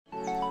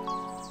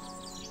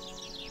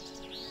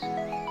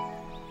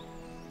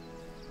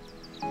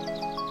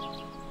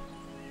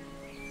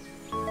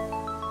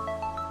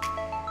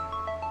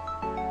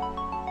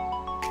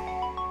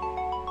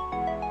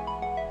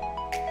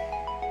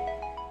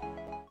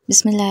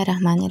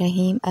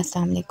बिस्मिल्लाहिर्रहमानिर्रहीम।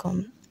 अस्सलाम वालेकुम।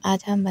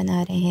 आज हम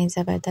बना रहे हैं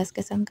ज़बरदस्त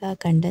किस्म का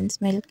कंडेंस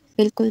मिल्क,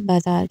 बिल्कुल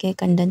बाज़ार के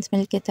कंडेंस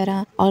मिल्क की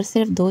तरह, और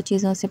सिर्फ 2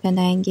 चीज़ों से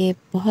बनाएंगे।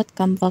 बहुत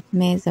कम वक्त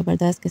में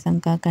ज़बरदस्त किस्म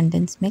का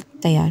कंडेंस मिल्क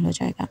तैयार हो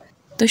जाएगा।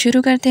 तो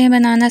शुरू करते हैं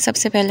बनाना।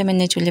 सबसे पहले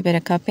मैंने चूल्हे पे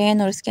रखा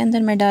पैन और उसके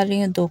अंदर मैं डाल रही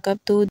हूँ 2 कप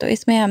दूध। तो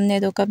इसमें हमने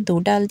 2 कप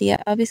दूध डाल दिया।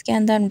 अब इसके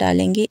अंदर हम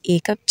डालेंगे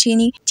 1 कप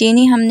चीनी।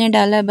 चीनी हमने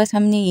डाला, बस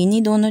हमने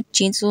इन्हीं दोनों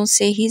चीज़ों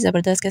से ही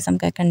ज़बरदस्त किस्म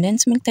का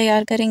कंडेंस मिल्क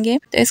तैयार करेंगे।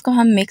 तो इसको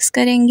हम मिक्स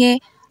करेंगे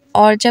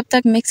और जब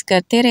तक मिक्स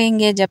करते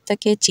रहेंगे जब तक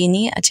कि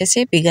चीनी अच्छे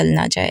से पिघल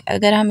ना जाए।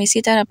 अगर हम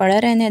इसी तरह पड़ा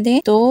रहने दें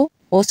तो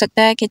हो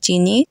सकता है कि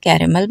चीनी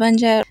कैरेमल बन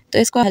जाए। तो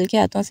इसको हल्के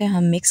हाथों से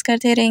हम मिक्स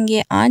करते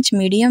रहेंगे। आंच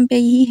मीडियम पे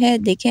ही है।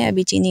 देखें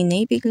अभी चीनी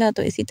नहीं पिघला,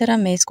 तो इसी तरह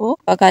मैं इसको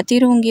पकाती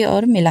रहूँगी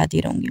और मिलाती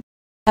रहूँगी।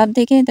 अब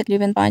देखें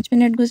तकरीबन 5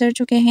 मिनट गुजर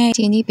चुके हैं,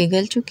 चीनी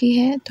पिघल चुकी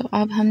है। तो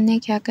अब हमने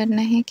क्या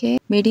करना है कि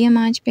मीडियम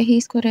आंच पे ही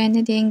इसको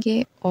रहने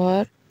देंगे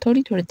और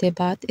थोड़ी थोड़ी देर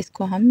बाद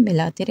इसको हम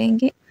मिलाते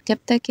रहेंगे जब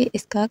तक कि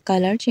इसका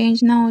कलर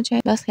चेंज ना हो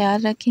जाए। बस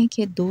ख्याल रखें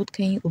कि दूध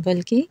कहीं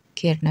उबल के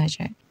गिर ना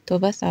जाए। तो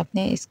बस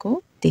आपने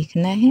इसको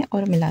देखना है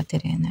और मिलाते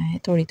रहना है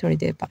थोड़ी थोड़ी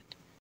देर बाद।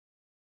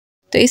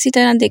 तो इसी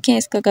तरह देखें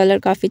इसका कलर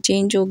काफ़ी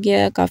चेंज हो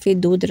गया, काफ़ी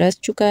दूध रस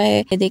चुका है।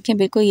 ये देखें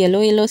बिल्कुल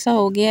येलो येलो सा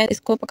हो गया है।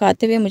 इसको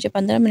पकाते हुए मुझे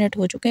 15 मिनट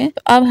हो चुके हैं।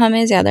 तो अब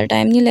हमें ज़्यादा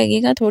टाइम नहीं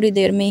लगेगा, थोड़ी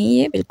देर में ही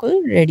ये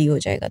बिल्कुल रेडी हो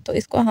जाएगा। तो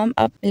इसको हम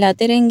अब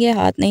मिलाते रहेंगे,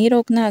 हाथ नहीं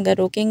रोकना। अगर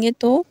रोकेंगे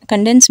तो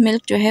कंडेंस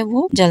मिल्क जो है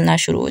वो जलना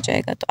शुरू हो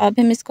जाएगा। तो अब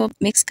हम इसको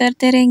मिक्स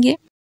करते रहेंगे।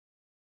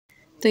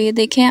 तो ये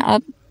देखें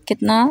अब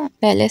कितना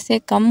पहले से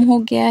कम हो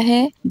गया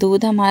है।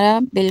 दूध हमारा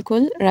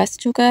बिल्कुल रस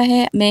चुका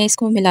है। मैं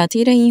इसको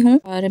मिलाती रही हूँ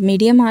और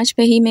मीडियम आंच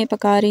पे ही मैं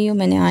पका रही हूँ,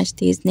 मैंने आंच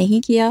तेज़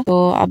नहीं किया।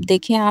 तो अब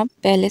देखें आप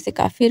पहले से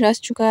काफ़ी रस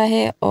चुका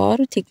है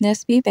और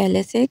थिकनेस भी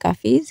पहले से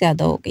काफ़ी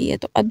ज़्यादा हो गई है।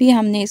 तो अभी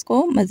हमने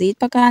इसको मज़ीद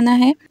पकाना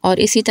है और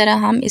इसी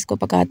तरह हम इसको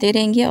पकाते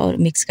रहेंगे और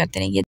मिक्स करते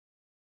रहेंगे।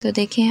 तो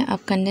देखें अब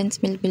कंडेंस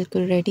मिल्क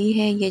बिल्कुल रेडी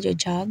है। ये जो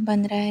झाग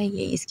बन रहा है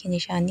ये इसकी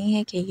निशानी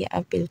है कि ये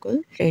अब बिल्कुल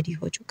रेडी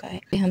हो चुका है।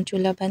 हम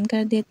चूल्हा बंद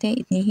कर देते हैं।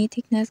 इतनी ही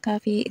थिकनेस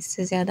काफ़ी,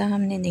 इससे ज़्यादा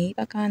हमने नहीं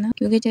पकाना,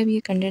 क्योंकि जब ये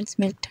कंडेंस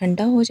मिल्क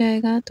ठंडा हो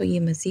जाएगा तो ये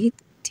मज़ीद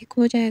थिक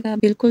हो जाएगा,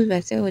 बिल्कुल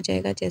वैसे हो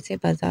जाएगा जैसे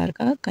बाजार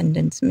का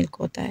कंडेंस मिल्क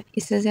होता है।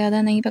 इससे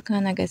ज़्यादा नहीं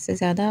पकाना। अगर इससे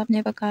ज़्यादा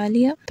आपने पका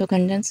लिया तो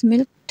कंडेंस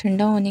मिल्क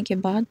ठंडा होने के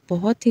बाद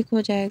बहुत थिक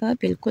हो जाएगा,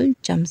 बिल्कुल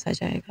जम सा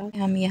जाएगा।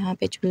 हम यहाँ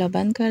पे चूल्हा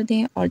बंद कर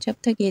दें और जब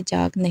तक ये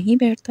झाग नहीं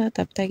बैठता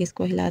तब तक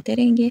इसको हिलाते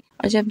रहेंगे,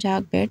 और जब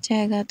झाग बैठ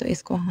जाएगा तो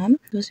इसको हम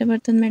दूसरे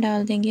बर्तन में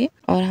डाल देंगे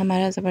और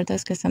हमारा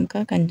ज़बरदस्त किस्म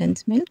का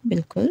कंडेंस मिल्क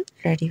बिल्कुल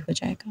रेडी हो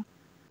जाएगा।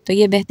 तो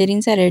ये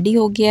बेहतरीन सा रेडी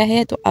हो गया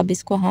है। तो अब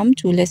इसको हम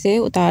चूल्हे से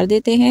उतार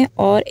देते हैं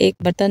और एक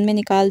बर्तन में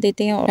निकाल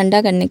देते हैं और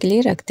ठंडा करने के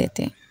लिए रख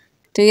देते हैं।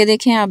 तो ये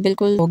देखें आप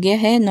बिल्कुल हो गया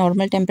है,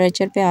 नॉर्मल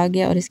टेम्परेचर पे आ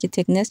गया। और इसकी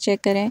थिकनेस चेक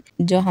करें,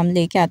 जो हम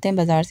लेके आते हैं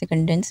बाजार से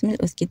कंडेंस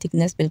मिल्क, उसकी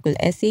थिकनेस बिल्कुल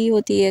ऐसी ही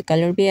होती है,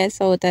 कलर भी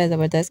ऐसा होता है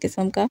ज़बरदस्त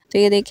किस्म का। तो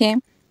ये देखें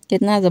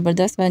कितना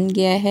ज़बरदस्त बन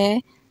गया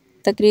है।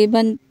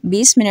 तकरीबन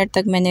 20 मिनट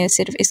तक मैंने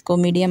सिर्फ इसको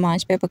मीडियम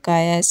आंच पे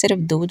पकाया है, सिर्फ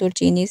दूध और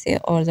चीनी से,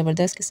 और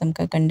ज़बरदस्त किस्म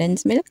का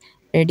कंडेंस मिल्क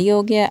रेडी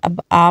हो गया।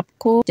 अब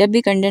आपको जब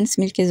भी कंडेंस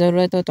मिल्क की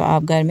ज़रूरत हो तो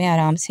आप घर में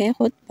आराम से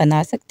खुद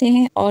बना सकते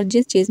हैं, और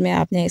जिस चीज़ में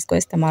आपने इसको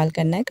इस्तेमाल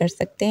करना है कर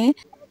सकते हैं।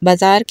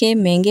 बाज़ार के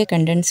महंगे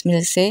कंडेंस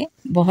मिल्क से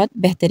बहुत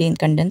बेहतरीन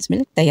कंडेंस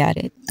मिल्क तैयार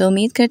है। तो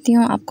उम्मीद करती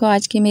हूँ आपको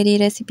आज की मेरी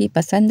रेसिपी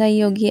पसंद आई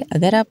होगी।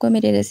 अगर आपको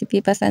मेरी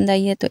रेसिपी पसंद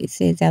आई है तो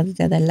इसे ज़्यादा से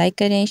ज़्यादा लाइक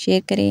करें,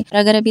 शेयर करें, और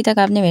अगर अभी तक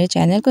आपने मेरे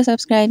चैनल को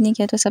सब्सक्राइब नहीं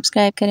किया तो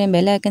सब्सक्राइब करें,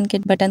 बेल आइकन के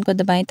बटन को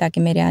दबाएं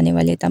ताकि मेरे आने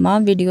वाले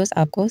तमाम वीडियोस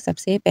आपको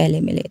सबसे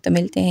पहले मिले। तो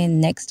मिलते हैं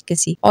नेक्स्ट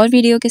किसी और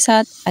वीडियो के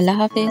साथ। अल्लाह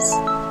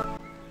हाफिज़।